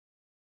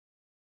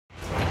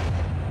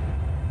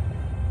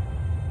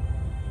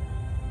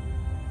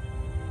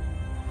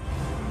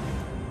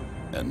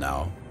And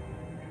now,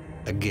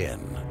 again,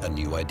 a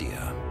new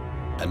idea,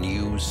 a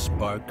new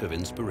spark of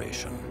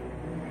inspiration.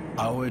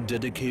 Our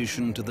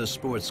dedication to the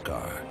sports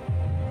car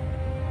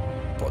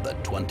for the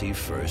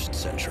 21st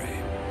century.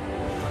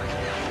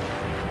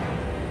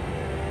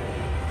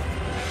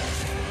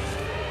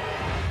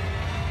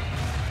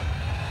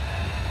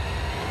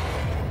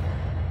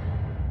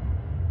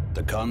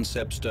 The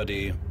concept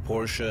study,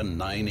 Porsche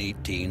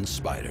 918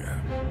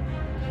 Spyder.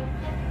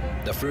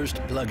 The first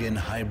plug-in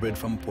hybrid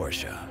from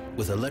Porsche,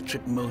 with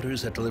electric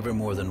motors that deliver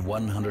more than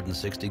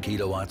 160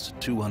 kilowatts,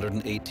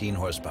 218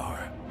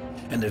 horsepower,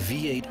 and a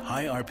V8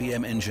 high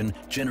RPM engine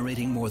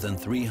generating more than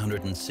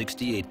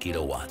 368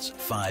 kilowatts,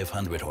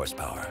 500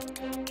 horsepower.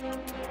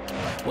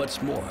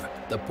 What's more,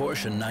 the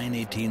Porsche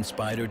 918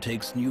 Spyder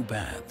takes new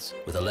paths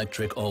with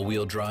electric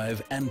all-wheel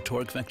drive and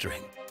torque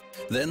vectoring.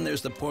 Then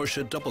there's the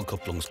Porsche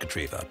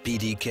Doppelkupplungsgetriebe,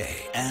 PDK,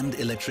 and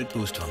electric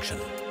boost function.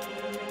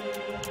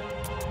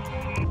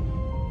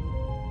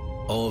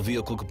 All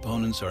vehicle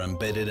components are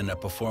embedded in a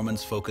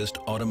performance-focused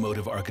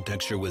automotive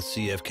architecture with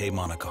CFK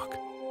monocoque.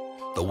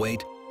 The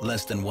weight,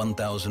 less than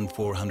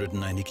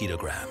 1,490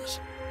 kilograms.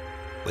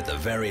 With a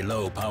very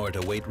low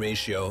power-to-weight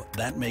ratio,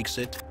 that makes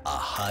it a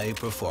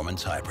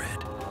high-performance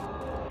hybrid.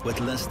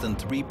 With less than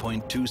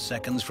 3.2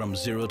 seconds from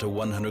 0 to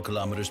 100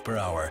 kilometers per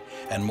hour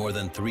and more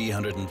than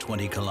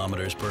 320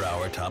 kilometers per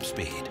hour top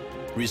speed.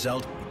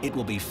 Result, it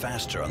will be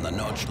faster on the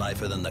Nordschleife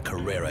than the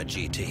Carrera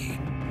GT.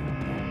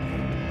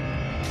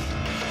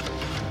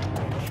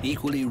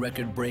 Equally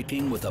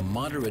record-breaking with a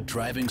moderate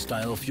driving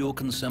style fuel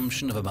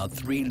consumption of about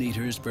 3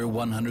 liters per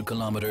 100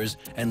 kilometers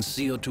and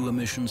CO2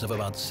 emissions of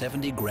about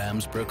 70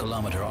 grams per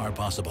kilometer are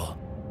possible.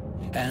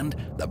 And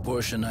the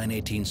Porsche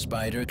 918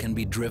 Spyder can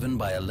be driven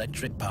by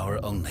electric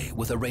power only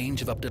with a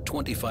range of up to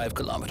 25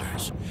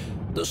 kilometers.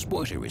 The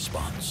sporty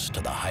response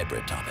to the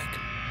hybrid topic.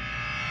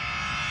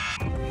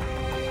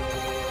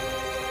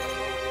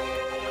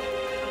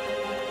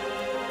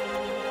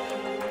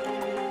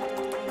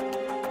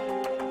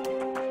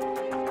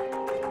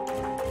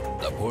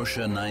 The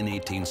Porsche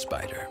 918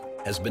 Spyder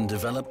has been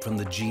developed from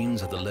the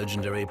genes of the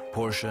legendary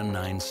Porsche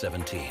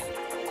 917.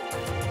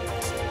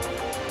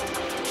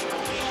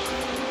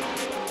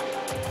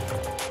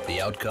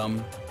 The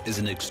outcome is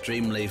an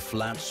extremely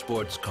flat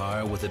sports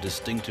car with the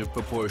distinctive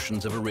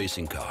proportions of a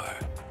racing car.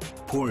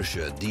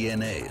 Porsche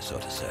DNA, so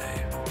to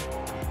say.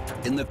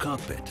 In the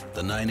cockpit,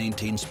 the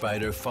 918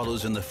 Spyder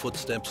follows in the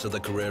footsteps of the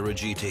Carrera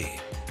GT,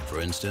 for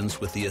instance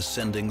with the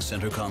ascending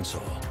center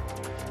console,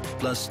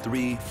 plus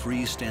 3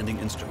 freestanding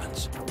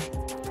instruments.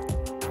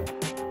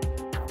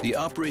 The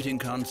operating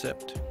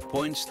concept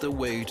points the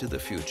way to the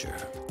future.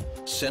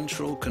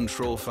 Central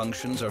control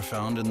functions are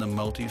found in the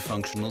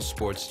multifunctional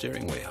sports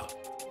steering wheel,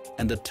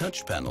 and a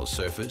touch panel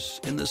surface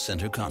in the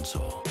center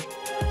console.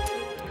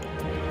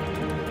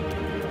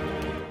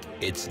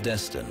 It's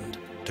destined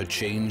to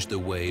change the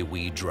way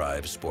we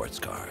drive sports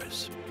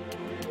cars.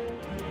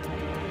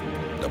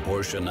 The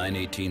Porsche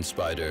 918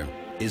 Spyder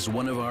is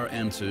one of our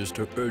answers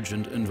to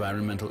urgent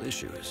environmental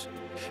issues.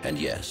 And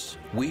yes,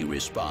 we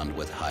respond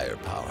with higher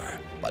power,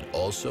 but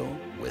also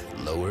with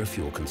lower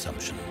fuel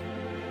consumption.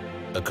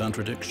 A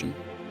contradiction?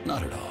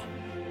 Not at all.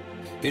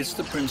 It's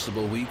the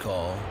principle we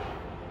call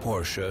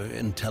Porsche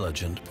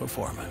Intelligent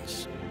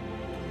Performance.